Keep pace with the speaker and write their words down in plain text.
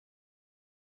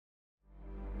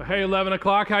Hey, 11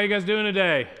 o'clock, how you guys doing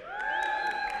today?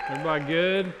 Everybody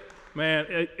good? Man,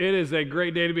 it is a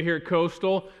great day to be here at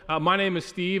Coastal. My name is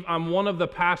Steve. I'm one of the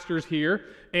pastors here,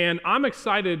 and I'm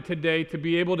excited today to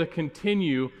be able to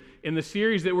continue in the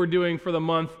series that we're doing for the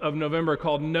month of November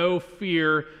called No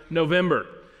Fear November.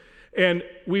 And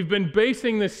we've been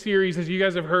basing this series, as you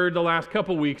guys have heard the last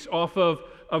couple weeks, off of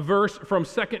a verse from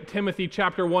 2 Timothy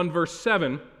chapter 1, verse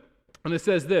 7. And it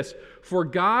says this, "For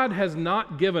God has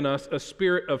not given us a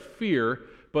spirit of fear,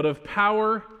 but of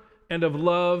power and of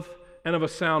love and of a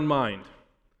sound mind."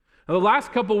 Now, the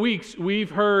last couple weeks,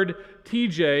 we've heard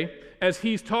TJ, as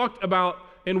he's talked about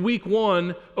in week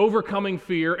 1, overcoming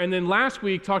fear, and then last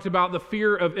week talked about the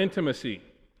fear of intimacy.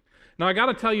 Now, I got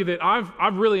to tell you that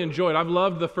I've really enjoyed, I've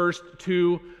loved the first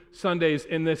 2 Sundays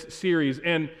in this series,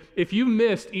 and if you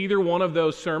missed either one of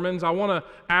those sermons, I want to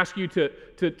ask you to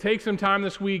take some time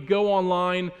this week, go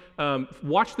online,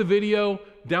 watch the video,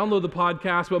 download the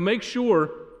podcast, but make sure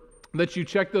that you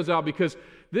check those out, because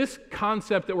this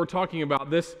concept that we're talking about,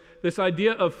 this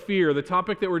idea of fear, the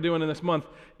topic that we're doing in this month,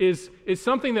 is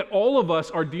something that all of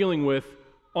us are dealing with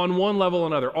on one level or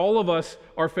another. All of us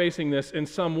are facing this in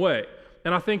some way.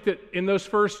 And I think that in those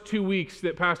first 2 weeks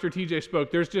that Pastor TJ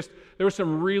spoke, there was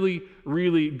some really,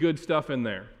 really good stuff in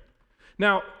there.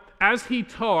 Now, as he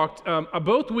talked,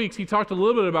 both weeks he talked a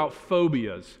little bit about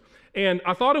phobias. And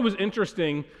I thought it was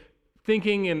interesting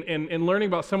thinking and learning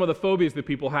about some of the phobias that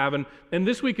people have. And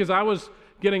this week, as I was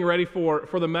getting ready for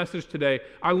the message today,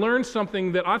 I learned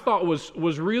something that I thought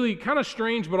was really kind of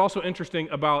strange but also interesting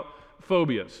about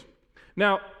phobias.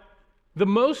 Now, the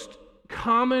most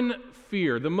common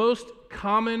fear, the most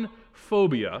common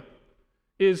phobia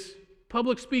is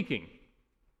public speaking.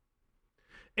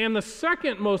 And the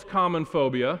second most common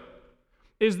phobia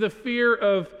is the fear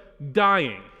of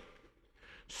dying.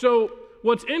 So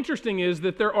what's interesting is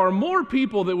that there are more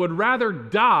people that would rather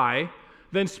die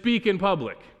than speak in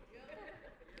public.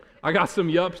 I got some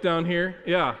yups down here.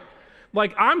 Yeah.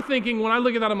 Like, I'm thinking, when I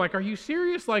look at that, I'm like, are you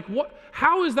serious? Like, what?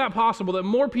 How is that possible that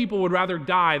more people would rather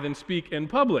die than speak in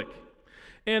public?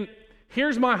 And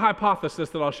here's my hypothesis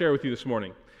that I'll share with you this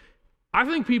morning. I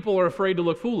think people are afraid to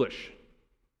look foolish.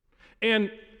 And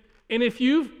if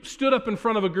you've stood up in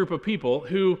front of a group of people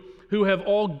who have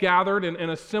all gathered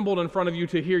and assembled in front of you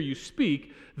to hear you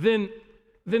speak, then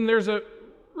there's a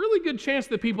really good chance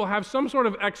that people have some sort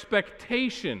of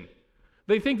expectation.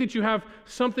 They think that you have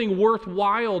something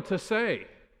worthwhile to say.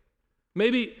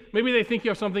 Maybe they think you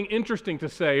have something interesting to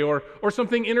say or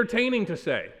something entertaining to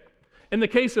say. In the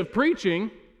case of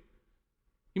preaching,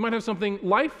 you might have something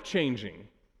life-changing.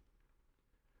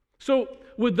 So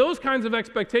with those kinds of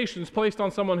expectations placed on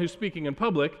someone who's speaking in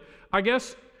public, I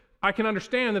guess I can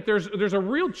understand that there's a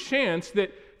real chance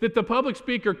that the public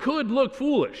speaker could look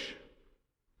foolish.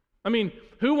 I mean,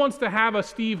 who wants to have a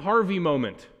Steve Harvey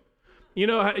moment? You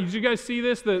know, did you guys see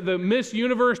this? The Miss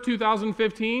Universe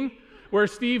 2015, where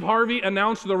Steve Harvey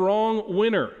announced the wrong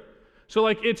winner. So,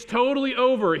 like, it's totally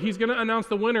over. He's going to announce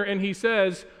the winner, and he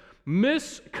says,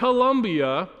 Miss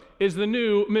Columbia is the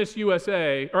new Miss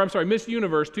Miss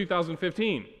Universe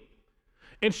 2015.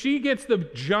 And she gets the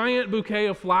giant bouquet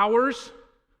of flowers.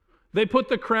 They put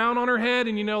the crown on her head,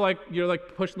 and you're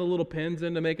like pushing the little pins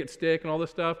in to make it stick and all this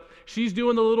stuff. She's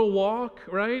doing the little walk,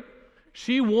 right?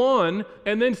 She won,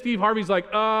 and then Steve Harvey's like,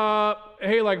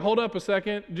 hey, like, hold up a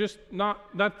second.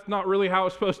 That's not really how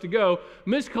it's supposed to go.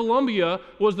 Miss Columbia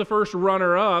was the first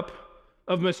runner-up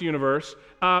of Miss Universe.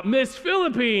 Miss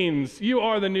Philippines, you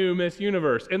are the new Miss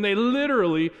Universe. And they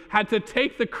literally had to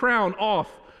take the crown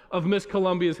off of Miss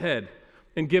Columbia's head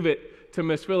and give it to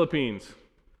Miss Philippines.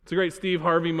 It's a great Steve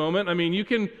Harvey moment. I mean, you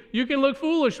can look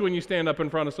foolish when you stand up in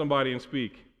front of somebody and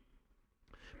speak.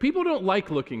 People don't like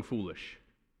looking foolish.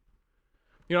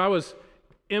 You know, I was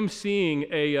emceeing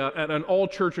at an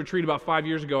all-church retreat about 5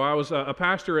 years ago. I was a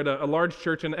pastor at a large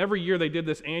church, and every year they did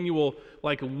this annual,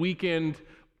 like, weekend.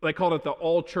 They called it the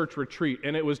all-church retreat,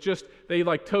 and it was just, they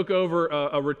like took over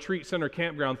a retreat center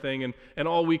campground thing, and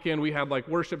all weekend we had like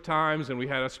worship times, and we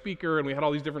had a speaker, and we had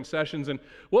all these different sessions, and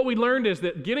what we learned is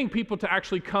that getting people to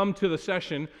actually come to the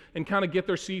session and kind of get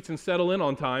their seats and settle in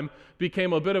on time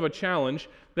became a bit of a challenge.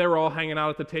 They were all hanging out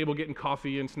at the table getting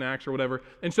coffee and snacks or whatever,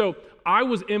 and so I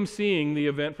was emceeing the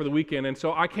event for the weekend, and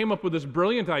so I came up with this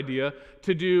brilliant idea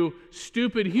to do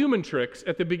stupid human tricks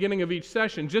at the beginning of each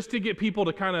session, just to get people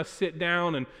to kind of sit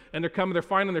down and they're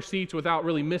finding their seats without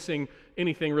really missing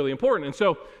anything really important. And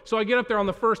so I get up there on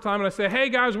the first time and I say, hey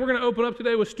guys, we're going to open up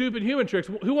today with stupid human tricks.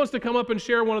 Who wants to come up and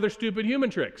share one of their stupid human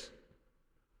tricks?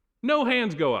 No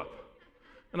hands go up.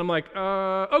 And I'm like,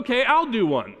 okay, I'll do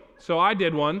one. So I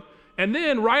did one. And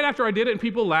then right after I did it and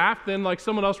people laughed, then like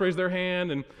someone else raised their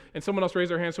hand and someone else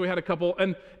raised their hand. So we had a couple.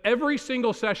 And every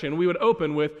single session we would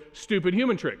open with stupid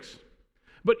human tricks.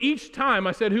 But each time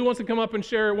I said, who wants to come up and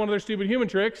share one of their stupid human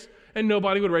tricks? And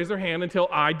nobody would raise their hand until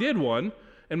I did one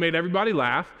and made everybody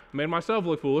laugh, made myself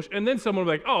look foolish. And then someone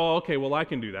would be like, oh, okay, well, I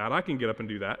can do that. I can get up and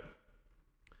do that.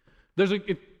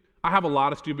 I have a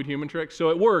lot of stupid human tricks, so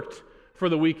it worked for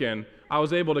the weekend. I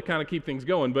was able to kind of keep things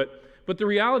going. But the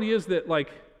reality is that, like,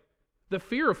 the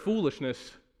fear of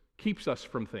foolishness keeps us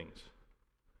from things.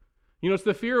 You know, it's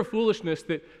the fear of foolishness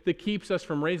that keeps us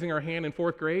from raising our hand in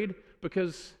fourth grade,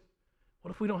 because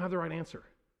what if we don't have the right answer?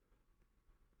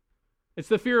 It's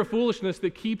the fear of foolishness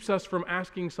that keeps us from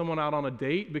asking someone out on a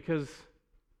date, because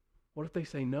what if they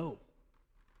say no?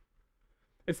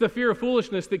 It's the fear of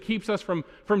foolishness that keeps us from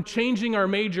changing our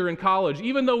major in college,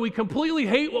 even though we completely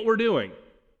hate what we're doing,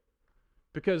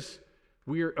 because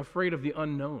we're afraid of the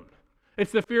unknown.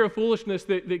 It's the fear of foolishness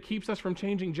that keeps us from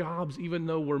changing jobs, even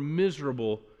though we're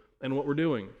miserable in what we're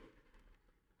doing.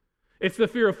 It's the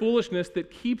fear of foolishness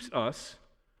that keeps us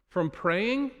from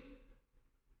praying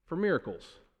for miracles.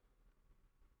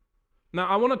 Now,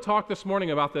 I want to talk this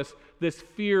morning about this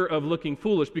fear of looking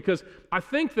foolish, because I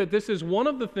think that this is one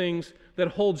of the things that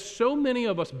holds so many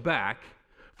of us back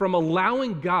from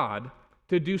allowing God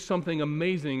to do something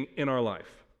amazing in our life.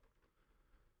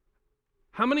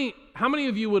 How many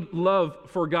of you would love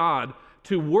for God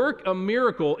to work a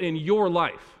miracle in your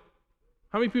life?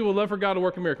 How many people would love for God to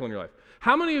work a miracle in your life?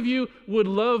 How many of you would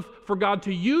love for God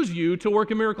to use you to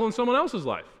work a miracle in someone else's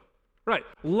life? Right,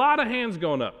 a lot of hands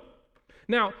going up.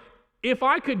 Now, if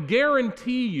I could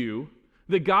guarantee you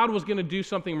that God was going to do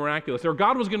something miraculous, or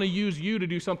God was going to use you to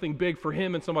do something big for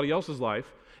him and somebody else's life,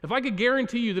 if I could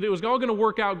guarantee you that it was all going to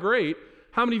work out great,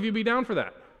 how many of you would be down for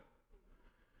that?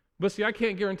 But see, I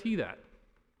can't guarantee that.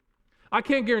 I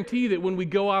can't guarantee that when we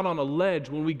go out on a ledge,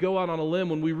 when we go out on a limb,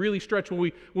 when we really stretch,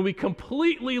 when we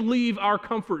completely leave our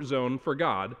comfort zone for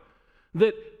God,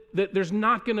 that there's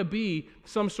not going to be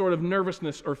some sort of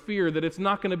nervousness or fear, that it's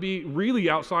not going to be really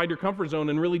outside your comfort zone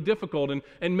and really difficult,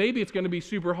 and maybe it's going to be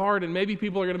super hard, and maybe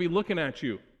people are going to be looking at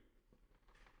you.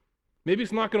 Maybe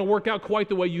it's not going to work out quite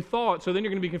the way you thought, so then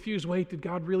you're going to be confused. Wait, did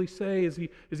God really say? Is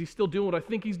he still doing what I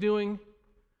think he's doing?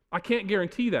 I can't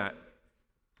guarantee that.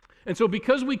 And so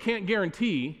because we can't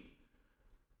guarantee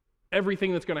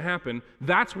everything that's going to happen,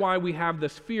 that's why we have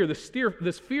this fear.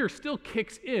 This fear still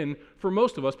kicks in for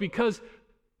most of us, because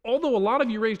although a lot of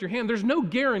you raised your hand, there's no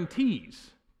guarantees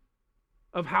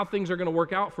of how things are going to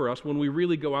work out for us when we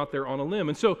really go out there on a limb.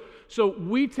 And so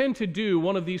we tend to do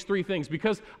one of these three things,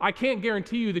 because I can't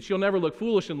guarantee you that you'll never look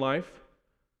foolish in life.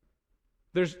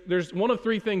 There's one of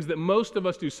three things that most of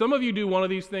us do. Some of you do one of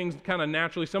these things kind of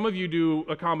naturally. Some of you do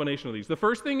a combination of these. The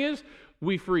first thing is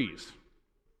we freeze.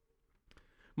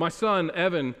 My son,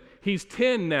 Evan, he's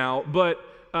 10 now, but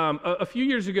a few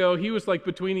years ago, he was like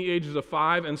between the ages of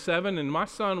 5 and 7, and my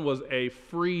son was a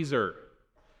freezer.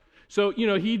 So, you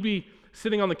know, he'd be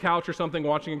sitting on the couch or something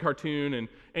watching a cartoon,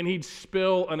 and he'd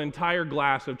spill an entire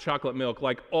glass of chocolate milk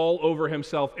like all over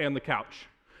himself and the couch.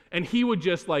 And he would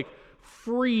just like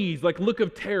freeze, like look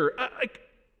of terror.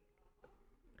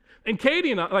 And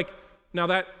Katie and I, like, now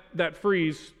that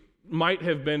freeze might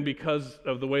have been because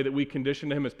of the way that we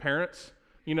conditioned him as parents.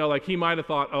 You know, like he might have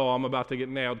thought, oh, I'm about to get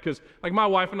nailed. Because like my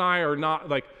wife and I are not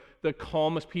like the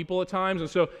calmest people at times. And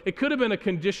so it could have been a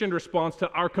conditioned response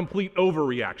to our complete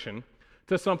overreaction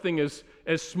to something as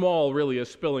small really as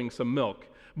spilling some milk.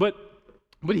 But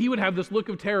he would have this look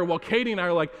of terror while Katie and I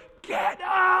are like, get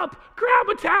up, grab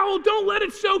a towel, don't let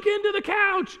it soak into the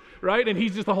couch, right? And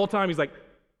he's just the whole time, he's like,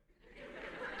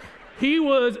 he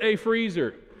was a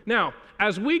freezer. Now,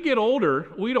 as we get older,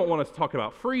 we don't want to talk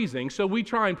about freezing, so we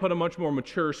try and put a much more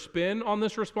mature spin on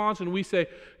this response, and we say,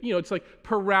 you know, it's like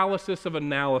paralysis of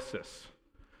analysis.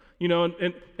 You know,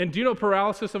 and do you know what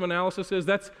paralysis of analysis is?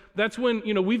 That's when,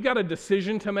 you know, we've got a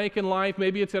decision to make in life.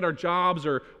 Maybe it's at our jobs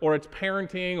or it's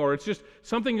parenting or it's just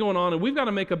something going on, and we've got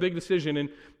to make a big decision. And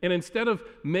instead of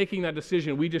making that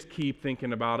decision, we just keep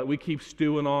thinking about it. We keep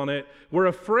stewing on it. We're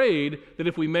afraid that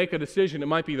if we make a decision, it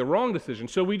might be the wrong decision.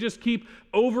 So we just keep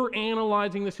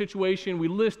overanalyzing the situation. We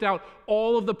list out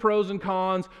all of the pros and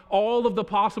cons, all of the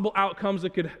possible outcomes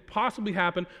that could possibly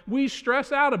happen. We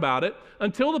stress out about it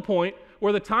until the point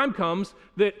where the time comes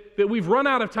that we've run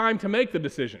out of time to make the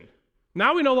decision.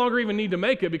 Now we no longer even need to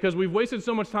make it because we've wasted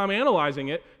so much time analyzing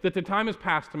it that the time has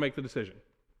passed to make the decision.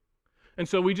 And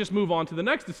so we just move on to the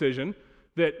next decision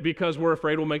that because we're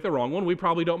afraid we'll make the wrong one, we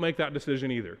probably don't make that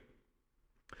decision either.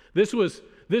 This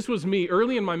was me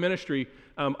early in my ministry.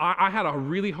 I had a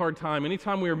really hard time.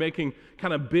 Anytime we were making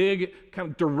kind of big, kind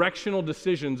of directional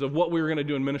decisions of what we were going to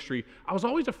do in ministry, I was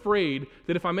always afraid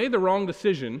that if I made the wrong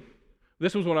decision,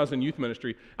 this was when I was in youth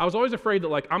ministry, I was always afraid that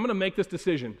like, I'm going to make this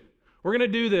decision. We're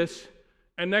going to do this,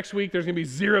 and next week there's going to be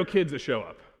 0 kids that show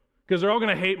up because they're all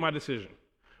going to hate my decision.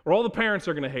 Or all the parents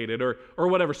are going to hate it, or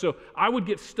whatever. So I would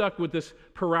get stuck with this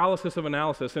paralysis of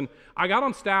analysis. And I got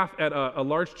on staff at a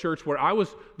large church where I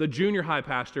was the junior high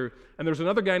pastor, and there was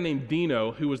another guy named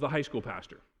Dino who was the high school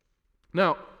pastor.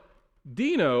 Now,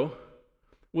 Dino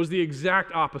was the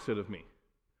exact opposite of me.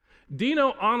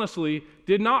 Dino honestly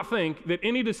did not think that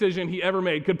any decision he ever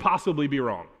made could possibly be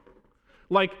wrong.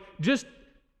 Like, just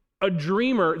a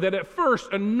dreamer that at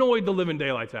first annoyed the living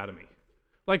daylights out of me.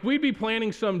 Like, we'd be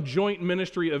planning some joint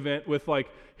ministry event with, like,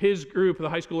 his group, the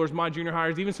high schoolers, my junior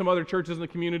hires, even some other churches in the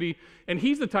community, and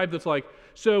he's the type that's like,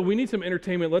 so we need some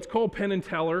entertainment. Let's call Penn and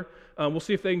Teller. We'll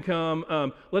see if they can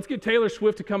come. Let's get Taylor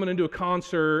Swift to come in and do a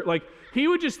concert. Like, he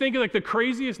would just think of, like, the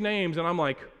craziest names, and I'm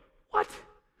like, what?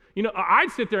 You know, I'd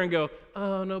sit there and go,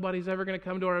 oh, nobody's ever going to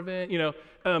come to our event, you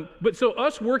know. But so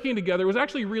us working together was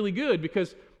actually really good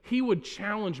because he would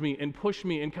challenge me and push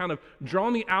me and kind of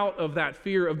draw me out of that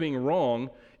fear of being wrong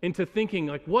into thinking,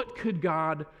 like, what could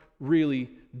God really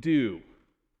do?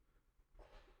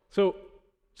 So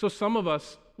some of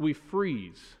us, we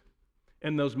freeze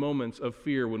in those moments of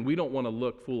fear when we don't want to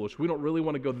look foolish. We don't really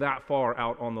want to go that far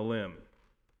out on the limb.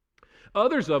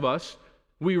 Others of us,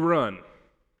 we run.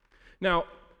 Now,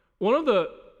 one of the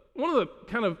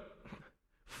kind of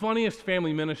funniest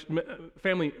family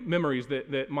memories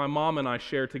that my mom and I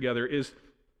share together is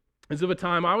of a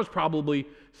time I was probably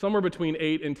somewhere between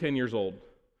 8 and 10 years old.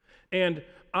 And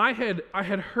I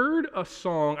had heard a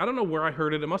song. I don't know where I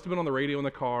heard it. It must have been on the radio in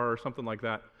the car or something like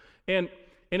that. And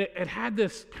it had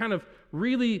this kind of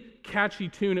really catchy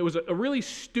tune. It was a really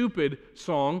stupid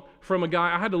song from a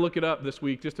guy. I had to look it up this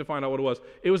week just to find out what it was.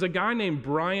 It was a guy named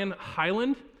Brian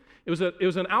Hyland. It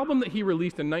was an album that he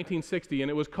released in 1960, and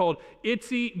it was called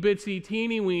Itsy Bitsy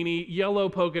Teeny Weeny Yellow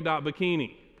Polka Dot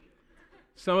Bikini.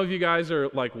 Some of you guys are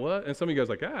like, what? And some of you guys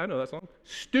are like, I know that song.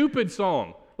 Stupid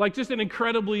song. Like, just an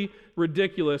incredibly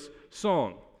ridiculous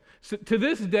song. So, to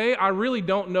this day, I really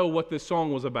don't know what this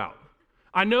song was about.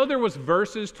 I know there was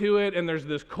verses to it, and there's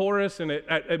this chorus, and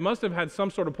it must have had some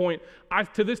sort of point. I,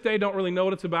 to this day, don't really know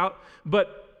what it's about,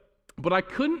 but I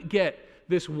couldn't get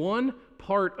this one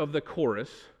part of the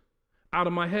chorus out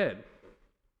of my head.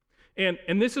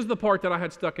 And this is the part that I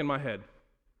had stuck in my head.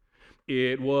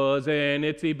 It was an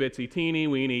itsy bitsy teeny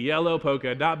weeny yellow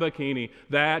polka dot bikini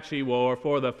that she wore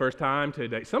for the first time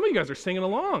today. Some of you guys are singing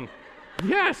along.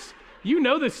 Yes, you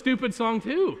know this stupid song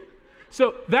too.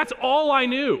 So that's all I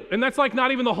knew. And that's like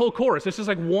not even the whole chorus. It's just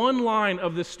like one line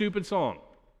of this stupid song.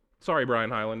 Sorry, Brian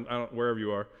Hyland, wherever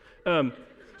you are.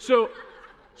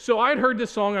 So I had heard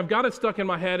this song. I've got it stuck in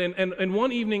my head. And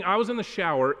one evening, I was in the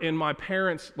shower in my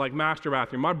parents' like master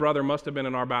bathroom. My brother must have been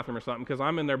in our bathroom or something because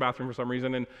I'm in their bathroom for some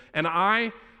reason. And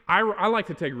I like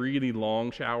to take really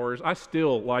long showers. I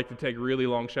still like to take really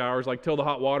long showers, like till the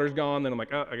hot water's gone. Then I'm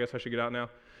like, oh, I guess I should get out now.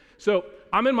 So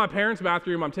I'm in my parents'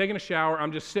 bathroom. I'm taking a shower.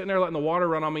 I'm just sitting there letting the water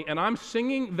run on me. And I'm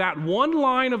singing that one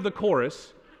line of the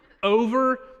chorus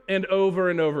over and over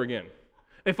and over again.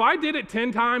 If I did it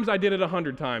 10 times, I did it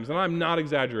 100 times, and I'm not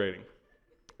exaggerating.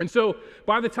 And so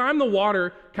by the time the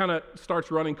water kind of starts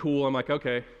running cool, I'm like,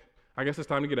 okay, I guess it's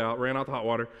time to get out. Ran out the hot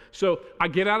water. So I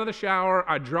get out of the shower,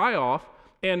 I dry off,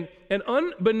 and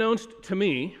unbeknownst to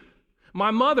me,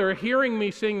 my mother, hearing me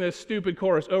sing this stupid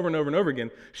chorus over and over and over again,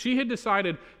 she had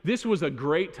decided this was a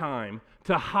great time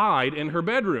to hide in her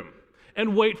bedroom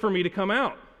and wait for me to come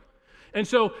out. And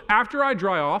so after I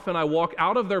dry off and I walk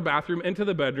out of their bathroom into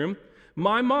the bedroom,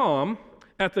 my mom,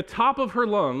 at the top of her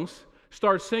lungs,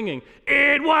 starts singing,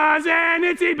 "It was an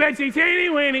itsy bitsy teeny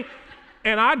weeny,"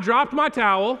 and I dropped my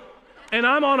towel, and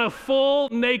I'm on a full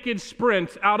naked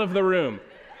sprint out of the room.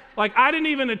 Like, I didn't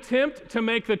even attempt to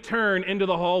make the turn into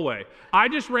the hallway. I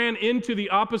just ran into the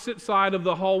opposite side of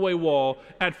the hallway wall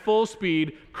at full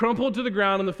speed, crumpled to the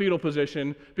ground in the fetal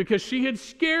position because she had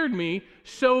scared me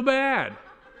so bad.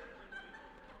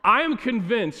 I am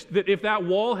convinced that if that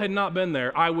wall had not been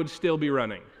there, I would still be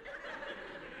running.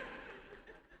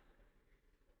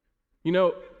 You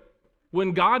know,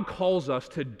 when God calls us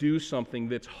to do something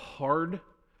that's hard,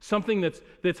 something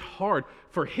that's hard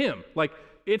for Him, like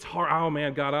it's hard, oh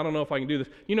man, God, I don't know if I can do this.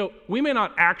 You know, we may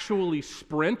not actually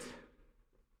sprint,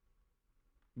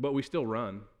 but we still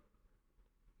run.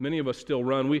 Many of us still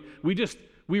run.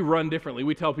 We run differently.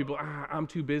 We tell people, I'm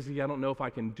too busy. I don't know if I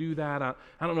can do that. I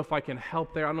don't know if I can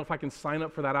help there. I don't know if I can sign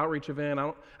up for that outreach event.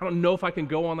 I don't know if I can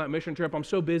go on that mission trip. I'm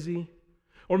so busy.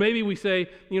 Or maybe we say,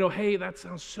 hey, that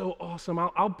sounds so awesome.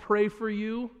 I'll pray for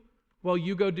you while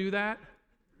you go do that.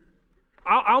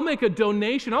 I'll make a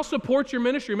donation. I'll support your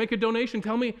ministry. Make a donation.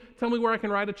 Tell me where I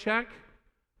can write a check.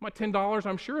 My $10,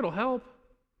 I'm sure it'll help.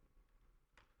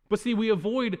 But see, we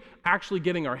avoid actually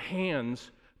getting our hands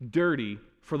dirty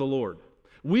for the Lord.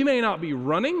 We may not be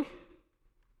running,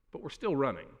 but we're still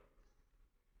running.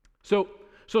 So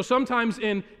sometimes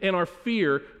in our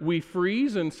fear, we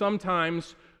freeze, and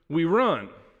sometimes we run.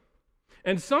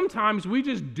 And sometimes we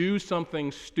just do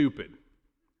something stupid.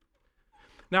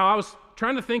 Now, I was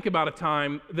trying to think about a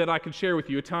time that I could share with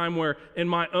you, a time where in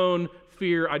my own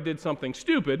fear I did something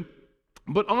stupid,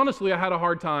 but honestly I had a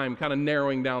hard time kind of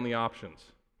narrowing down the options.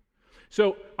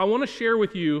 So I want to share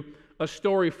with you a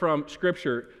story from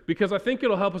Scripture because I think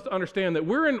it'll help us to understand that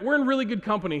we're in really good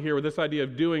company here with this idea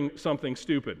of doing something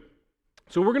stupid.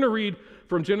 So we're going to read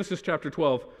from Genesis chapter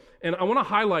 12, and I want to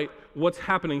highlight what's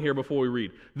happening here before we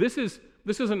read. This is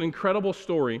an incredible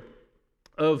story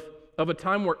of a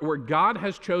time where God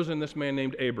has chosen this man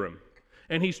named Abram.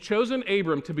 And he's chosen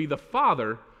Abram to be the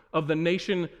father of the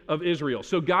nation of Israel.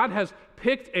 So God has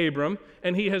picked Abram,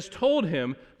 and he has told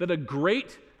him that a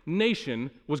great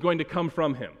nation was going to come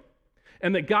from him.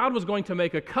 And that God was going to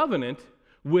make a covenant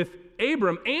with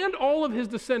Abram and all of his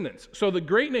descendants. So the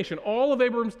great nation, all of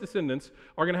Abram's descendants,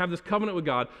 are going to have this covenant with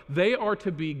God. They are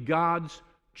to be God's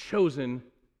chosen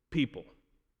people.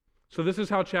 So this is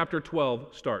how chapter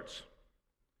 12 starts.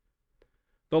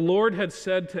 The Lord had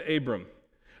said to Abram,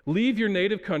 "Leave your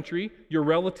native country, your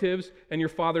relatives, and your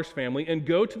father's family, and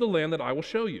go to the land that I will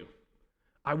show you.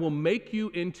 I will make you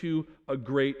into a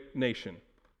great nation.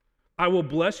 I will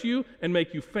bless you and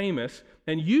make you famous,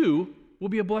 and you will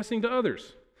be a blessing to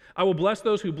others. I will bless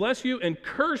those who bless you and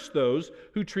curse those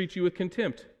who treat you with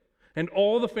contempt. And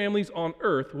all the families on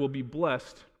earth will be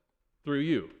blessed through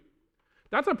you."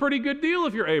 That's a pretty good deal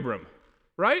if you're Abram,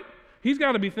 right? He's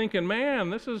got to be thinking, man,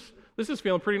 this is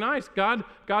feeling pretty nice. God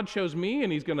chose me,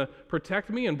 and he's going to protect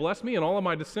me and bless me and all of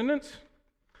my descendants.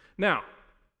 Now,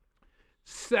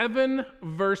 7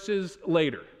 verses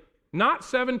later, not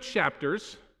 7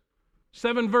 chapters,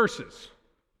 7 verses,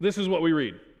 this is what we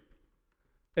read.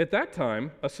 At that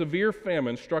time, a severe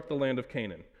famine struck the land of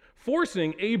Canaan,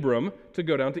 forcing Abram to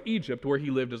go down to Egypt, where he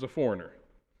lived as a foreigner.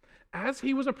 As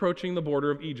he was approaching the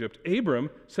border of Egypt, Abram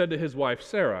said to his wife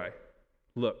Sarai,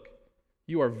 "Look,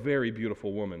 you are a very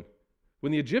beautiful woman.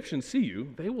 When the Egyptians see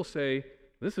you, they will say,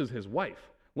 'This is his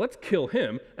wife. Let's kill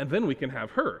him, and then we can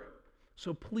have her.'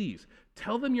 So please,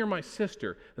 tell them you're my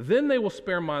sister. Then they will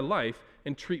spare my life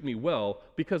and treat me well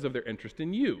because of their interest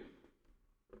in you."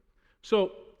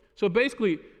 So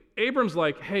basically, Abram's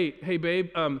like, hey, babe,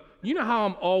 you know how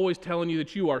I'm always telling you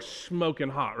that you are smoking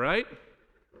hot, right?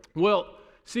 Well,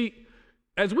 see,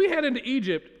 as we head into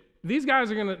Egypt, these guys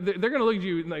they're gonna look at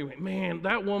you and like, man,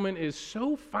 that woman is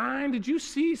so fine. Did you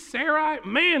see Sarai?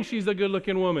 Man, she's a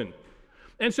good-looking woman.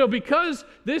 And so because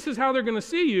this is how they're gonna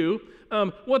see you,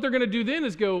 what they're gonna do then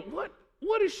is go,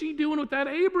 what is she doing with that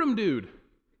Abram dude?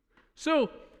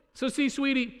 So see,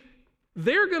 sweetie,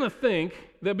 they're gonna think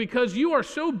that because you are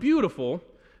so beautiful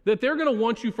that they're gonna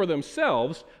want you for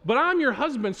themselves, but I'm your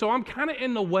husband, so I'm kind of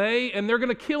in the way, and they're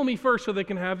gonna kill me first so they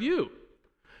can have you.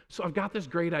 So I've got this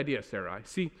great idea, Sarai.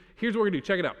 See, here's what we're gonna do.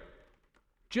 Check it out.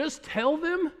 Just tell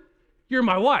them you're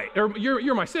my wife, or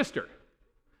you're my sister.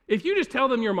 If you just tell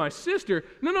them you're my sister,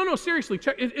 no, seriously,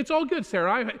 check. It's all good,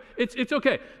 Sarai. It's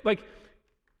okay. Like,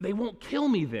 they won't kill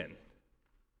me then.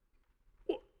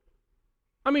 Well,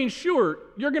 I mean, sure,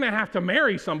 you're gonna have to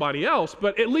marry somebody else,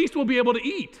 but at least we'll be able to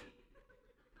eat.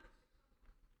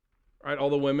 Right? All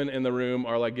the women in the room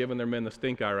are like giving their men the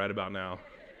stink eye right about now.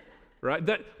 Right?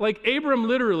 That, like, Abram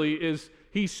literally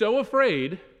he's so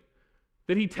afraid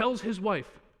that he tells his wife,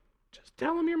 just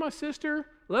tell them you're my sister,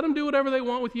 let them do whatever they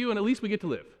want with you, and at least we get to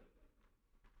live.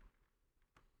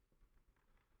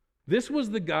 This was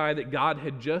the guy that God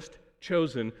had just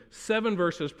chosen 7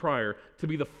 verses prior to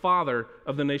be the father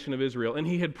of the nation of Israel, and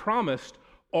he had promised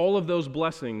all of those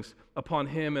blessings upon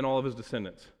him and all of his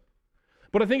descendants.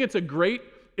 But I think it's a great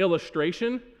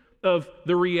illustration of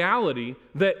the reality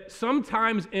that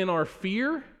sometimes in our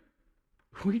fear,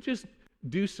 we just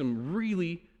do some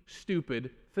really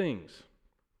stupid things.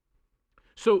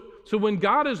 So when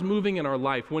God is moving in our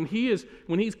life, when He's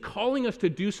calling us to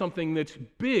do something that's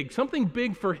big, something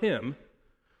big for Him,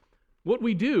 what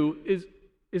we do is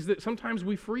that sometimes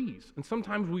we freeze, and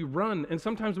sometimes we run, and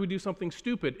sometimes we do something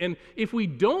stupid. And if we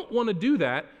don't want to do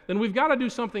that, then we've got to do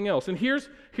something else. And here's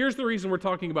the reason we're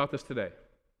talking about this today.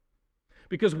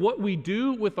 Because what we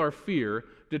do with our fear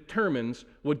determines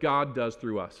what God does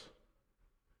through us.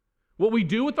 What we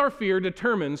do with our fear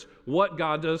determines what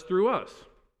God does through us.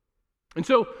 And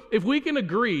so if we can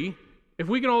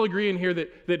all agree in here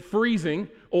that freezing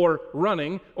or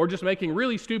running or just making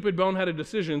really stupid boneheaded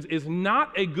decisions is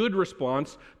not a good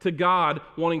response to God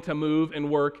wanting to move and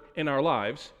work in our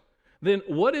lives, then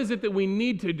what is it that we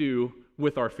need to do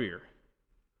with our fear?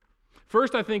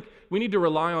 First, I think we need to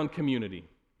rely on community.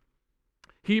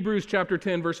 Hebrews chapter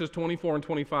 10, verses 24 and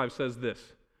 25 says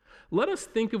this: "Let us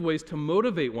think of ways to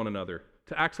motivate one another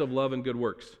to acts of love and good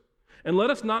works. And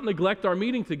let us not neglect our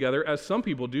meeting together as some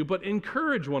people do, but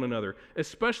encourage one another,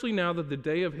 especially now that the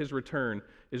day of his return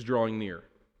is drawing near."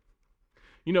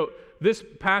 You know, this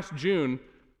past June,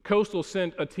 Coastal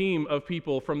sent a team of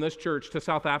people from this church to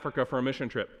South Africa for a mission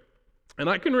trip. And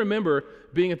I can remember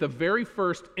being at the very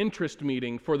first interest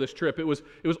meeting for this trip. It was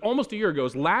almost a year ago. It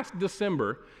was last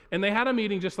December, and they had a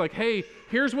meeting just like, hey,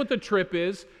 here's what the trip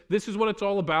is. This is what it's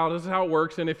all about. This is how it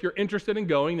works. And if you're interested in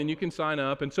going, then you can sign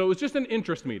up. And so it was just an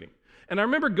interest meeting. And I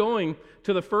remember going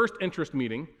to the first interest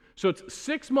meeting. So it's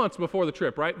 6 months before the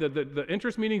trip, right? The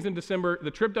interest meeting's in December.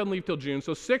 The trip doesn't leave till June.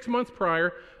 So 6 months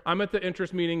prior, I'm at the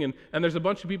interest meeting, and there's a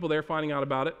bunch of people there finding out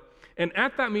about it. And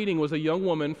at that meeting was a young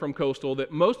woman from Coastal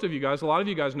that most of you guys, a lot of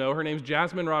you guys know. Her name's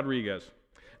Jasmine Rodriguez.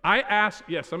 I asked,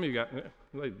 yes, some of you guys,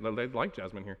 they like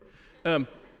Jasmine here.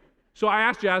 So I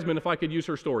asked Jasmine if I could use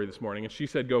her story this morning, and she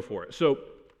said go for it. So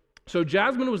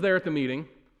Jasmine was there at the meeting,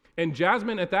 and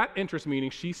Jasmine at that interest meeting,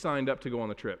 she signed up to go on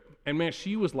the trip. And man,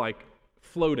 she was like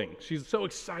floating. She's so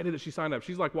excited that she signed up.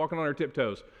 She's like walking on her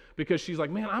tiptoes because she's like,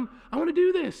 man, I want to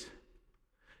do this.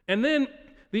 And then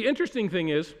the interesting thing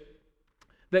is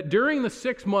that during the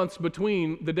 6 months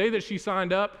between the day that she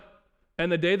signed up and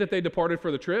the day that they departed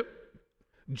for the trip,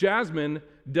 Jasmine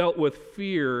dealt with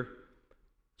fear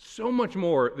so much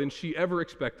more than she ever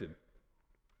expected.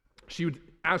 She would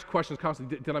ask questions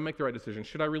constantly. Did I make the right decision?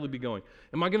 Should I really be going?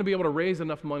 Am I going to be able to raise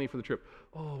enough money for the trip?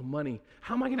 Oh, money.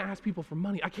 How am I going to ask people for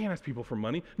money? I can't ask people for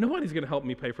money. Nobody's going to help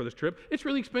me pay for this trip. It's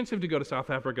really expensive to go to South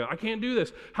Africa. I can't do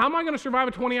this. How am I going to survive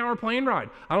a 20-hour plane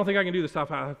ride? I don't think I can do the South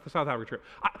Africa trip.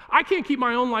 I can't keep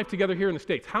my own life together here in the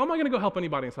States. How am I going to go help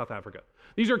anybody in South Africa?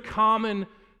 These are common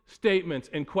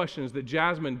statements and questions that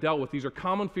Jasmine dealt with. These are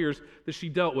common fears that she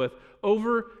dealt with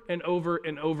over and over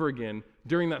and over again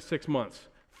during that 6 months.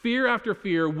 Fear after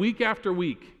fear, week after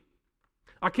week.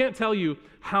 I can't tell you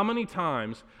how many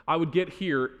times I would get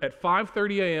here at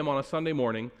 5:30 a.m. on a Sunday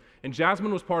morning, and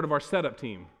Jasmine was part of our setup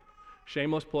team.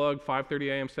 Shameless plug, 5:30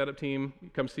 a.m. setup team.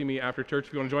 Come see me after church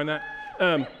if you want to join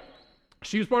that.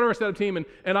 She was part of our setup team,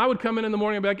 and I would come in the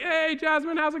morning and be like, hey,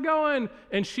 Jasmine, how's it going?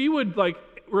 And she would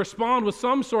respond with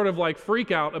some sort of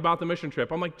freak out about the mission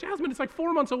trip. I'm like, Jasmine, it's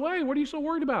 4 months away. What are you so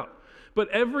worried about? But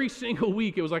every single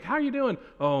week, it was like, how are you doing?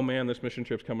 Oh, man, this mission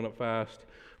trip's coming up fast.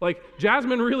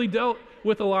 Jasmine really dealt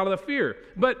with a lot of the fear.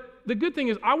 But the good thing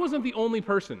is, I wasn't the only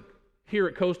person here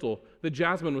at Coastal that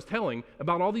Jasmine was telling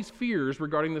about all these fears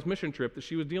regarding this mission trip that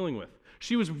she was dealing with.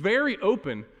 She was very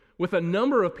open with a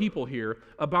number of people here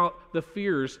about the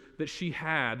fears that she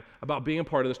had about being a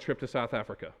part of this trip to South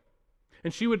Africa.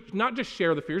 And she would not just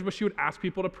share the fears, but she would ask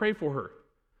people to pray for her.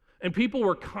 And people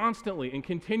were constantly and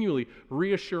continually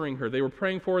reassuring her. They were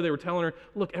praying for her. They were telling her,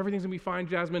 look, everything's going to be fine,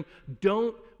 Jasmine.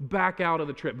 Don't back out of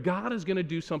the trip. God is going to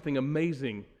do something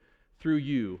amazing through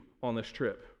you on this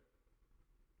trip.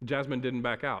 Jasmine didn't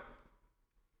back out.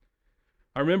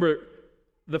 I remember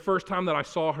the first time that I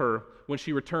saw her when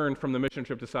she returned from the mission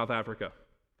trip to South Africa.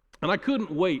 And I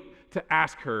couldn't wait to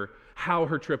ask her how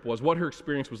her trip was, what her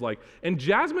experience was like. And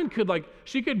Jasmine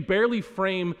she could barely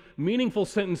frame meaningful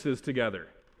sentences together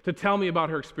to tell me about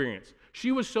her experience.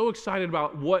 She was so excited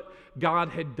about what God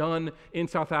had done in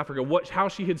South Africa, how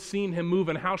she had seen him move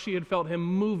and how she had felt him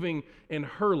moving in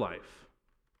her life.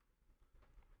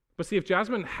 But see, if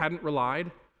Jasmine hadn't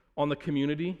relied on the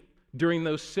community during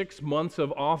those 6 months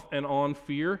of off and on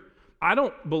fear, I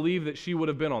don't believe that she would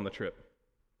have been on the trip.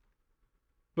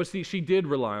 But see, she did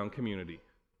rely on community.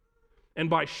 And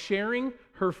by sharing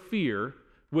her fear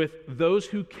with those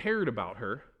who cared about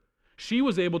her, she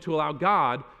was able to allow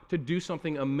God to do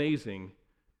something amazing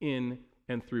in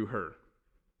and through her.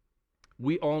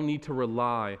 We all need to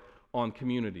rely on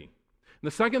community. And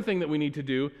the second thing that we need to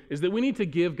do is that we need to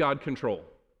give God control.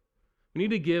 We need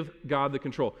to give God the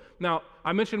control. Now,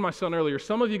 I mentioned my son earlier.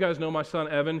 Some of you guys know my son,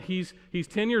 Evan. He's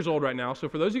 10 years old right now. So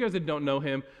for those of you guys that don't know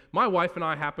him, my wife and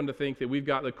I happen to think that we've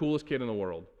got the coolest kid in the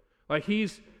world.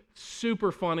 He's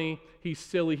super funny, he's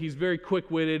silly, he's very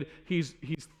quick-witted, he's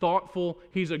thoughtful,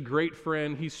 he's a great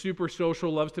friend, he's super social,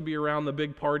 loves to be around the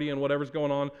big party and whatever's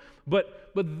going on.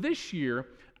 But this year,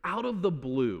 out of the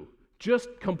blue, just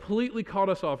completely caught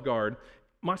us off guard,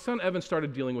 my son Evan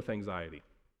started dealing with anxiety.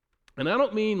 And I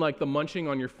don't mean the munching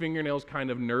on your fingernails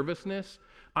kind of nervousness.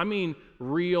 I mean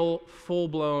real,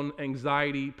 full-blown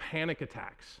anxiety, panic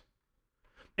attacks.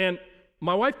 And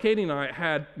my wife Katie and I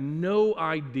had no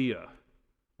idea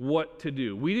what to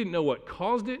do. We didn't know what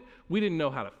caused it. We didn't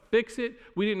know how to fix it.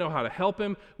 We didn't know how to help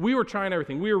him. We were trying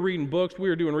everything. We were reading books. We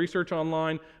were doing research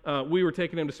online. We were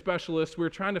taking him to specialists. We were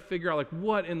trying to figure out like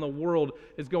what in the world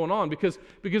is going on because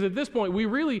at this point we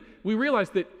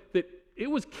realized that it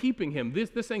was keeping him.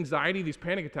 This anxiety, these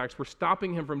panic attacks were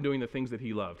stopping him from doing the things that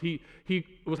he loved. He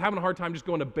was having a hard time just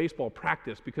going to baseball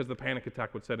practice because the panic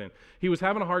attack would set in. He was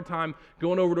having a hard time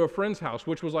going over to a friend's house,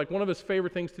 which was like one of his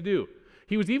favorite things to do.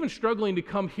 He was even struggling to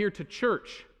come here to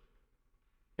church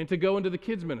and to go into the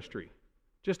kids' ministry.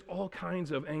 Just all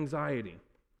kinds of anxiety.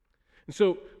 And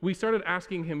so we started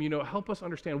asking him, help us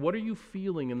understand, what are you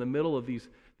feeling in the middle of these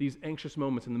anxious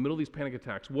moments, in the middle of these panic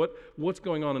attacks? What's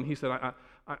going on? And he said, I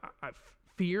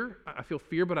fear. I feel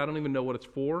fear, but I don't even know what it's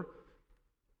for.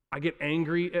 I get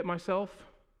angry at myself.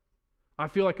 I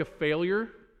feel like a failure.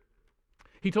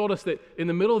 He told us that in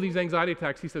the middle of these anxiety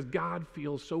attacks, he says, God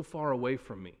feels so far away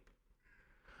from me.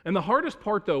 And the hardest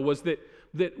part, though, was that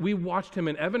we watched him,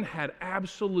 and Evan had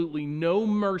absolutely no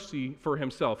mercy for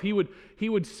himself. He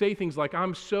would say things like,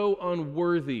 I'm so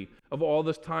unworthy of all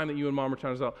this time that you and Mom are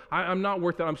trying to sell. I'm not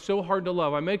worth it. I'm so hard to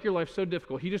love. I make your life so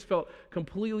difficult. He just felt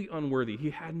completely unworthy. He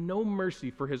had no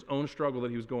mercy for his own struggle that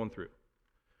he was going through.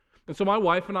 And so my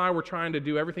wife and I were trying to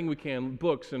do everything we can,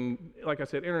 books and, like I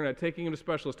said, internet, taking him to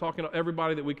specialists, talking to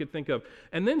everybody that we could think of.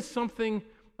 And then something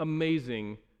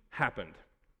amazing happened.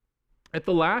 At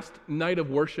the last night of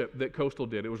worship that Coastal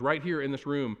did, it was right here in this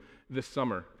room this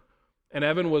summer. And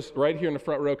Evan was right here in the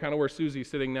front row, kind of where Susie's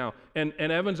sitting now. And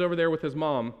Evan's over there with his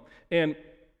mom. And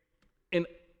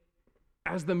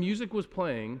as the music was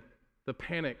playing, the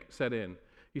panic set in.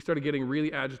 He started getting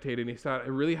really agitated. He said, I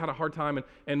really had a hard time.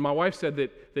 And my wife said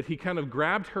that he kind of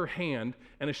grabbed her hand,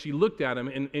 and as she looked at him,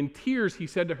 in tears, he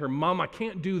said to her, Mom, I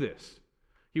can't do this.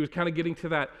 He was kind of getting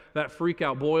to that freak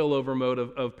out, boil over mode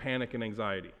of panic and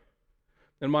anxiety.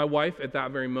 And my wife, at that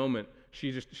very moment,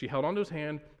 she held onto his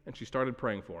hand and she started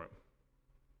praying for him.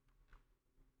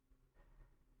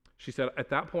 She said, at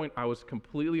that point, I was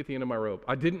completely at the end of my rope.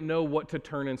 I didn't know what to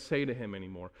turn and say to him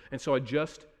anymore. And so I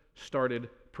just started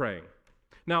praying.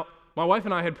 Now, my wife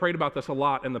and I had prayed about this a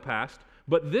lot in the past,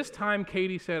 but this time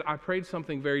Katie said, I prayed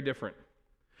something very different.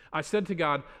 I said to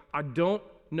God, I don't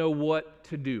know what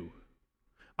to do.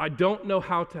 I don't know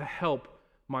how to help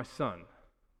my son.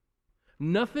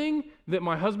 Nothing that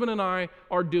my husband and I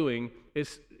are doing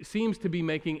seems to be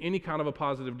making any kind of a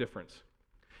positive difference.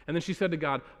 And then she said to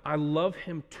God, I love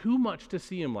him too much to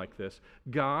see him like this.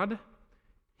 God,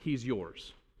 he's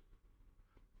yours.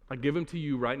 I give him to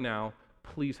you right now.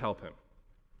 Please help him.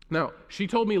 Now, she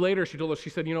told me later, she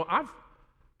said,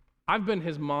 I've been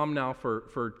his mom now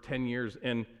for 10 years,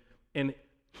 and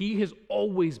he has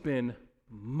always been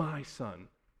my son.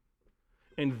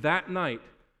 And that night,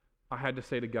 I had to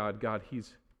say to God, God,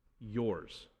 he's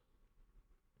yours.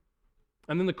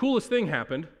 And then the coolest thing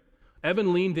happened.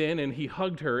 Evan leaned in and he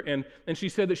hugged her, and she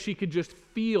said that she could just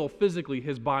feel physically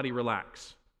his body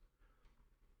relax.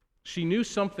 She knew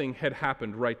something had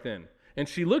happened right then. And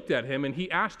she looked at him and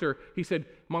he asked her, he said,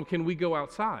 Mom, can we go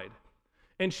outside?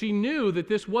 And she knew that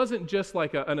this wasn't just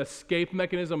like an escape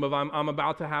mechanism of I'm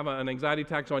about to have an anxiety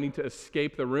attack, so I need to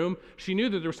escape the room. She knew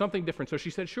that there was something different. So she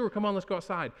said, sure, come on, let's go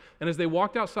outside. And as they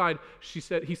walked outside, he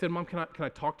said, Mom, can I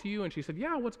talk to you? And she said,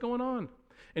 yeah, what's going on?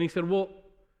 And he said, well,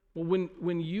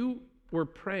 when you were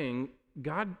praying,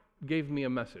 God gave me a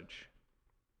message.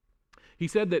 He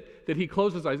said that he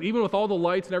closed his eyes, even with all the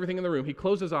lights and everything in the room, he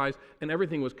closed his eyes and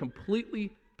everything was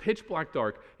completely pitch black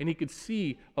dark, and he could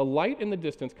see a light in the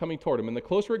distance coming toward him. And the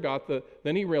closer it got,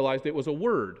 then he realized it was a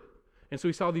word. And so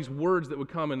he saw these words that would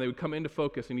come, and they would come into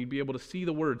focus, and he'd be able to see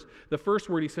the words. The first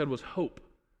word he said was hope,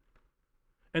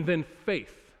 and then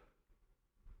faith,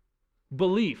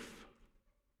 belief,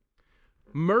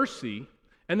 mercy,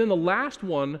 and then the last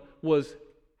one was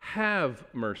have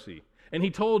mercy. And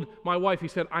he told my wife, he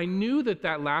said, I knew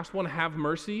that last one, have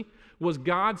mercy, was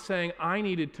God saying I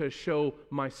needed to show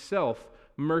myself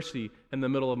mercy in the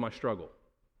middle of my struggle.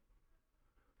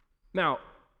 Now,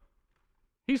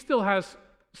 he still has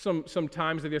some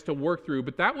times that he has to work through,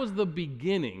 but that was the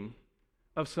beginning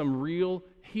of some real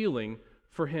healing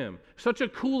for him. Such a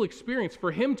cool experience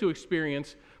for him to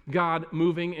experience God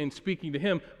moving and speaking to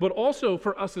him, but also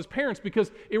for us as parents,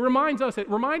 because it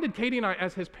reminded Katie and I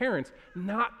as his parents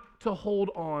not to hold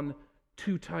on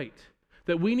too tight,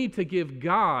 that we need to give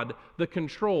God the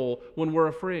control when we're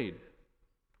afraid.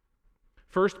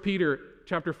 1 Peter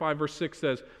chapter 5, verse 6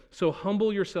 says, so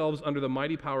humble yourselves under the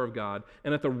mighty power of God,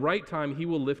 and at the right time he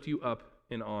will lift you up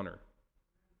in honor.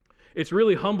 It's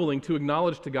really humbling to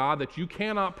acknowledge to God that you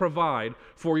cannot provide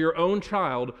for your own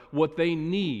child what they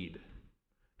need,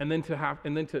 and then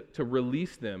to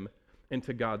release them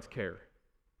into God's care.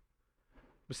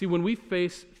 But see, when we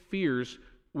face fears,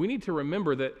 we need to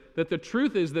remember that the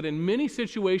truth is that in many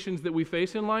situations that we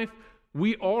face in life,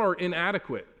 we are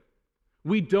inadequate.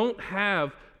 We don't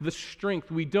have the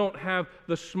strength, we don't have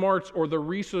the smarts or the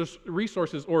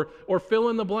resources or fill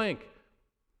in the blank.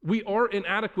 We are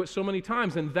inadequate so many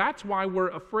times, and that's why we're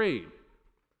afraid.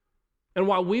 And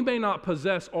while we may not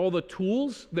possess all the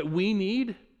tools that we need,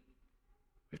 we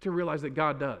have to realize that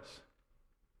God does.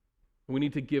 We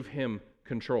need to give Him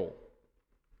control.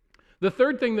 The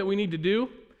third thing that we need to do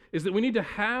is that we need to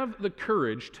have the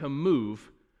courage to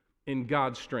move in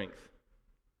God's strength.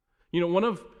 You know, one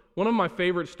of my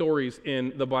favorite stories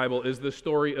in the Bible is the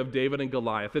story of David and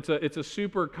Goliath. It's a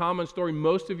super common story.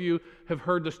 Most of you have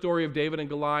heard the story of David and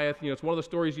Goliath. You know, it's one of the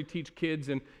stories you teach kids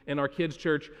in our kids'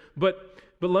 church. But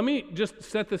let me just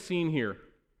set the scene here.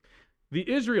 The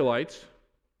Israelites,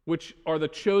 which are the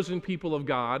chosen people of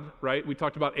God, right? We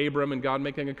talked about Abram and God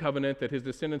making a covenant that his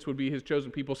descendants would be his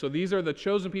chosen people. So these are the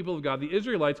chosen people of God. The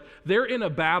Israelites, they're in a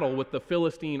battle with the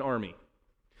Philistine army.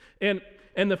 And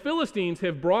the Philistines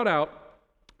have brought out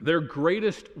their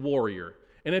greatest warrior,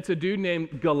 and it's a dude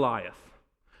named Goliath.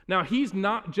 Now, he's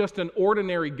not just an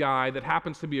ordinary guy that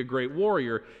happens to be a great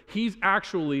warrior. He's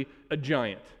actually a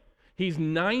giant. He's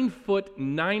 9 foot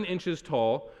 9 inches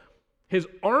tall. His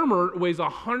armor weighs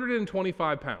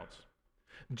 125 pounds.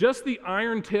 Just the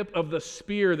iron tip of the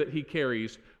spear that he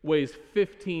carries weighs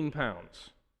 15 pounds.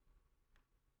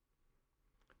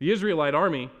 The Israelite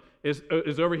army is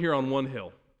over here on one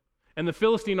hill, and the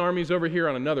Philistine army is over here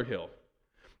on another hill.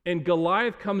 And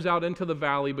Goliath comes out into the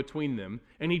valley between them,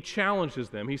 and he challenges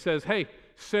them. He says, hey,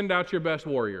 send out your best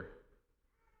warrior.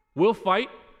 We'll fight.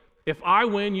 If I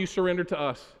win, you surrender to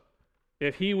us.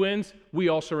 If he wins, we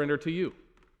all surrender to you.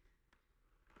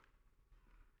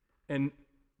 And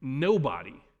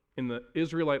nobody in the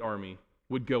Israelite army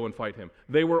would go and fight him.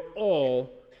 They were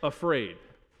all afraid.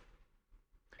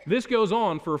 This goes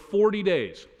on for 40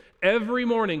 days. Every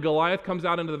morning, Goliath comes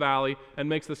out into the valley and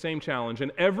makes the same challenge.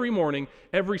 And every morning,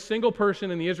 every single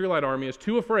person in the Israelite army is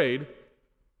too afraid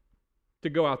to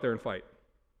go out there and fight.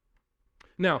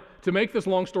 Now, to make this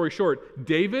long story short,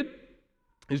 David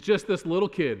is just this little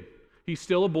kid. He's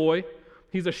still a boy.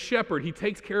 He's a shepherd. He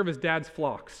takes care of his dad's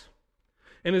flocks.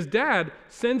 And his dad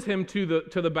sends him to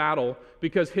the battle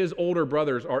because his older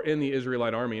brothers are in the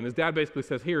Israelite army. And his dad basically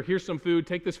says, here's some food.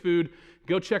 Take this food.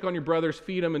 Go check on your brothers.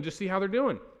 Feed them and just see how they're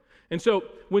doing. And so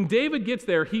when David gets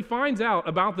there, he finds out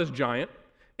about this giant,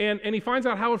 and he finds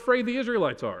out how afraid the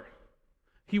Israelites are.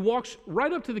 He walks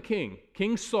right up to the king,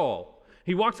 King Saul.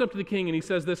 He walks up to the king, and he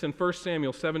says this in 1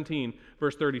 Samuel 17,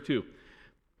 verse 32. He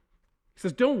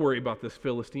says, don't worry about this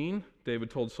Philistine, David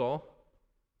told Saul.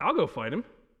 I'll go fight him.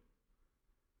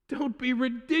 Don't be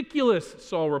ridiculous,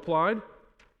 Saul replied.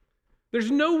 There's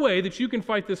no way that you can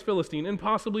fight this Philistine and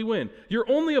possibly win.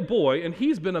 You're only a boy, and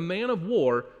he's been a man of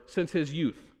war since his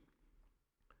youth.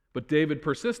 But David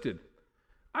persisted.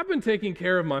 I've been taking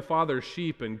care of my father's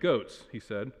sheep and goats, he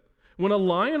said. When a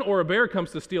lion or a bear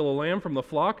comes to steal a lamb from the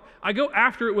flock, I go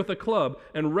after it with a club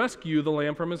and rescue the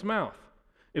lamb from his mouth.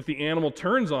 If the animal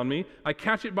turns on me, I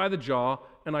catch it by the jaw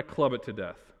and I club it to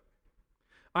death.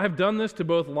 I have done this to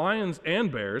both lions and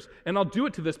bears, and I'll do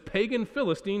it to this pagan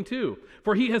Philistine too,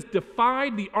 for he has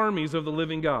defied the armies of the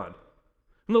living God.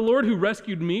 And the Lord who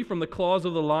rescued me from the claws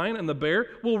of the lion and the bear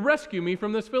will rescue me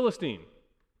from this Philistine.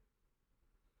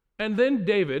 And then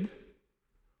David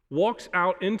walks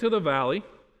out into the valley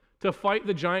to fight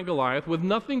the giant Goliath with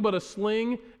nothing but a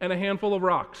sling and a handful of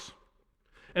rocks.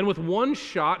 And with one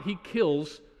shot, he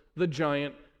kills the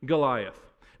giant Goliath.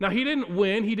 Now, he didn't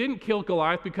win. He didn't kill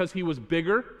Goliath because he was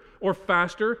bigger or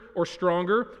faster or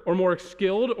stronger or more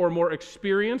skilled or more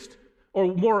experienced or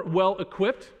more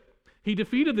well-equipped. He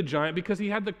defeated the giant because he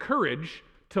had the courage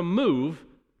to move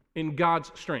in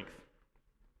God's strength.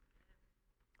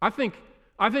 I think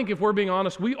if we're being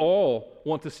honest, we all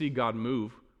want to see God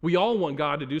move. We all want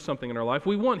God to do something in our life.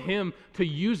 We want Him to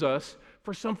use us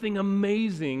for something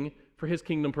amazing for His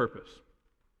kingdom purpose.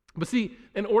 But see,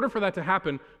 in order for that to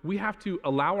happen, we have to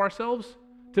allow ourselves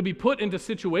to be put into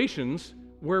situations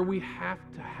where we have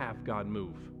to have God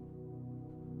move.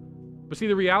 But see,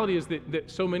 the reality is that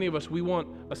so many of us, we want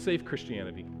a safe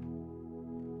Christianity.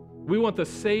 We want the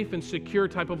safe and secure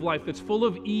type of life that's full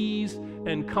of ease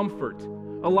and comfort,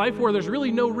 a life where there's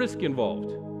really no risk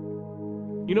involved.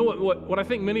 You know what I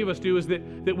think many of us do is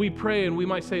that we pray and we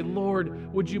might say,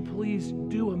 Lord, would you please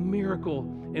do a miracle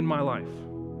in my life?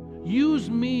 Use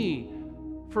me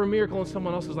for a miracle in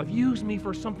someone else's life. Use me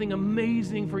for something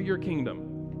amazing for your kingdom.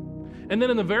 And then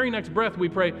in the very next breath, we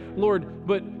pray, Lord,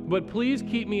 but please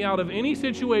keep me out of any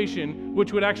situation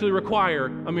which would actually require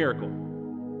a miracle.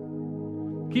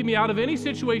 Keep me out of any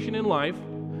situation in life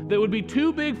that would be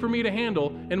too big for me to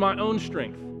handle in my own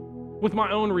strength, with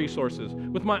my own resources,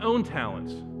 with my own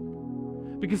talents.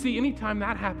 Because see, anytime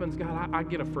that happens, God, I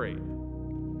get afraid.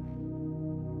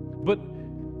 But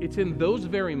it's in those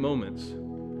very moments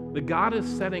that God is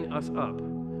setting us up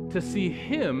to see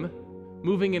Him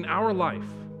moving in our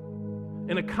life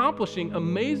and accomplishing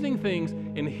amazing things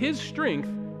in His strength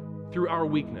through our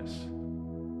weakness.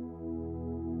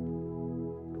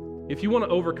 If you want to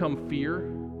overcome fear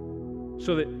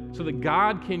so that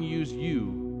God can use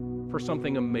you for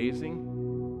something amazing,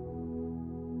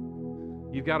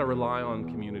 you've got to rely on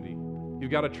community.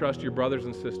 You've got to trust your brothers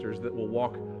and sisters that will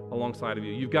walk alongside of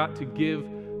you. You've got to give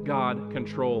God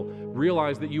control.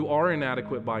 Realize that you are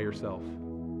inadequate by yourself,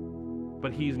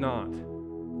 but He's not.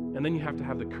 And then you have to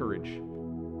have the courage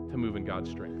to move in God's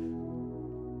strength.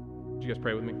 Would you guys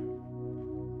pray with me?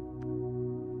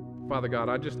 Father God,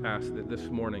 I just ask that this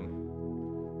morning,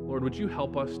 Lord, would you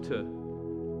help us to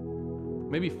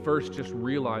maybe first just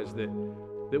realize that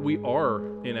we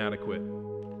are inadequate,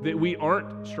 that we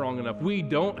aren't strong enough. We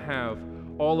don't have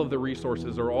all of the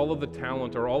resources or all of the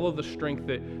talent or all of the strength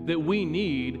that we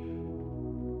need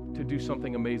to do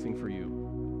something amazing for you.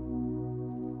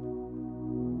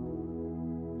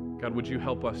 God, would you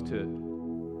help us to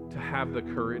have the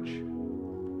courage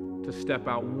to step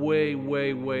out way,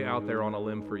 way, way out there on a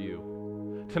limb for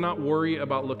you, to not worry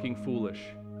about looking foolish,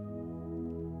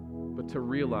 but to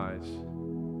realize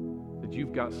that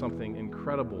you've got something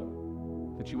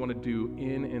incredible that you want to do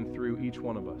in and through each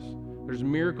one of us. There's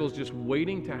miracles just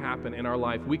waiting to happen in our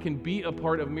life. We can be a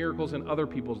part of miracles in other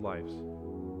people's lives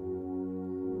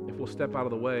if we'll step out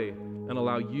of the way and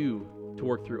allow you to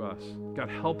work through us. God,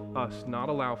 help us not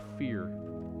allow fear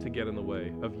to get in the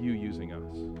way of you using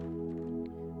us.